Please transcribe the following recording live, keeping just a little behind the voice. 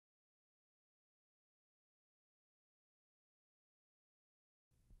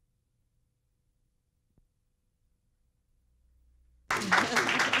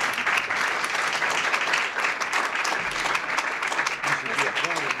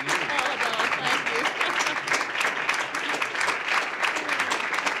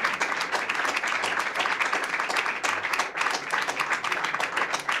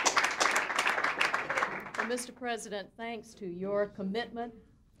Mr. President, thanks to your commitment,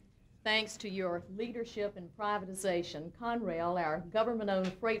 thanks to your leadership in privatization, Conrail, our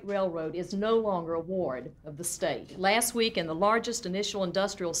government-owned freight railroad, is no longer a ward of the state. Last week, in the largest initial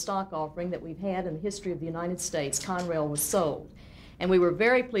industrial stock offering that we've had in the history of the United States, Conrail was sold. And we were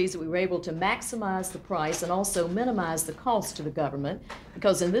very pleased that we were able to maximize the price and also minimize the cost to the government,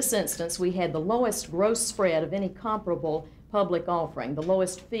 because in this instance, we had the lowest gross spread of any comparable public offering, the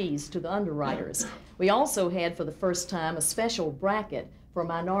lowest fees to the underwriters. We also had, for the first time, a special bracket for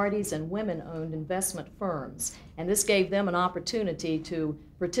minorities and women-owned investment firms. And this gave them an opportunity to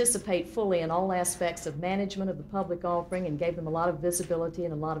participate fully in all aspects of management of the public offering and gave them a lot of visibility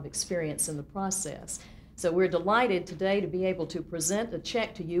and a lot of experience in the process. So we're delighted today to be able to present a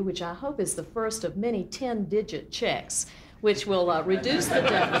check to you, which I hope is the first of many 10-digit checks, which will reduce the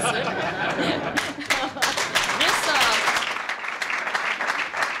deficit.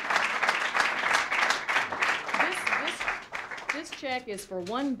 This check is for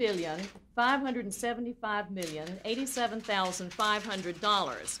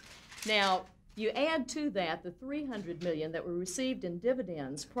 $1,575,087,500. Now, you add to that the $300 million that were received in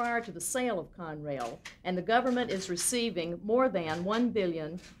dividends prior to the sale of Conrail, and the government is receiving more than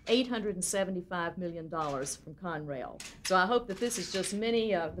 $1,875,000,000 from Conrail. So I hope that this is just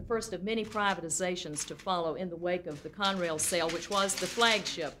the first of many privatizations to follow in the wake of the Conrail sale, which was the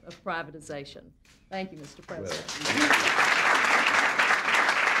flagship of privatization. Thank you, Mr. President.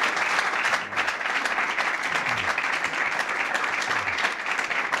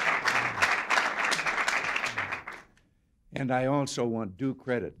 And I also want due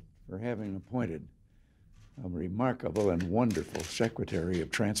credit for having appointed a remarkable and wonderful Secretary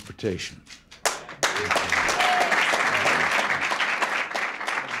of Transportation.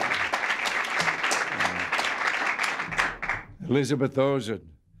 Elizabeth, those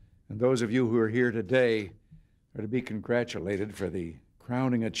of you who are here today are to be congratulated for the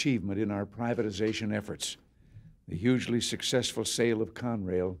crowning achievement in our privatization efforts, the hugely successful sale of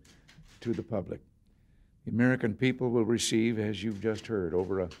Conrail to the public. The American people will receive, as you've just heard,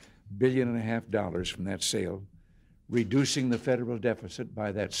 over $1.5 billion from that sale, reducing the federal deficit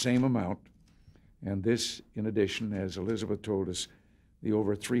by that same amount. And this, in addition, as Elizabeth told us, the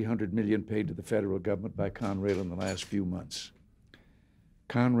over $300 million paid to the federal government by Conrail in the last few months.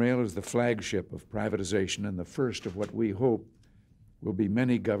 Conrail is the flagship of privatization and the first of what we hope will be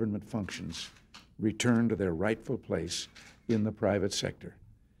many government functions returned to their rightful place in the private sector.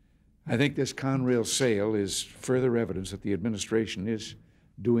 I think this Conrail sale is further evidence that the administration is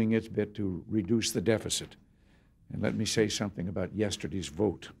doing its bit to reduce the deficit. And let me say something about yesterday's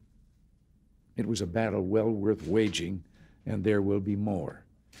vote. It was a battle well worth waging, and there will be more.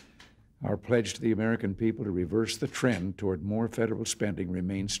 Our pledge to the American people to reverse the trend toward more federal spending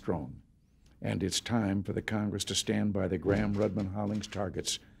remains strong. And it's time for the Congress to stand by the Graham-Rudman-Hollings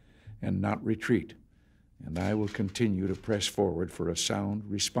targets and not retreat. And I will continue to press forward for a sound,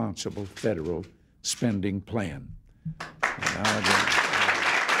 responsible federal spending plan.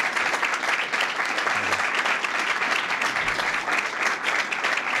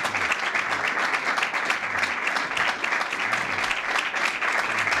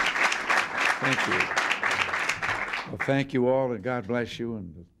 Thank you. Well, thank you all, and God bless you.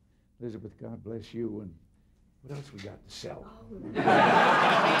 And Elizabeth, God bless you. And what else we got to sell? All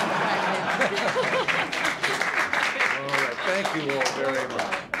right, thank you all very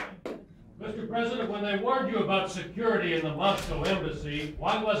much. Mr. President, when they warned you about security in the Moscow embassy,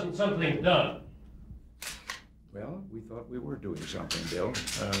 why wasn't something done? Well, we thought we were doing something, Bill.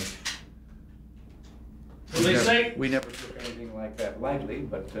 We never took anything like that lightly,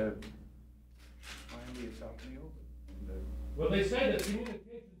 but finally it's out in the open. Well, they say that communication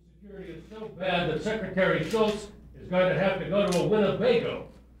security is so bad that Secretary Schultz is going to have to go to a Winnebago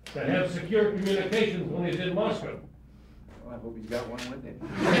to have secure communications when he's in Moscow. Well, I hope he's got one with him.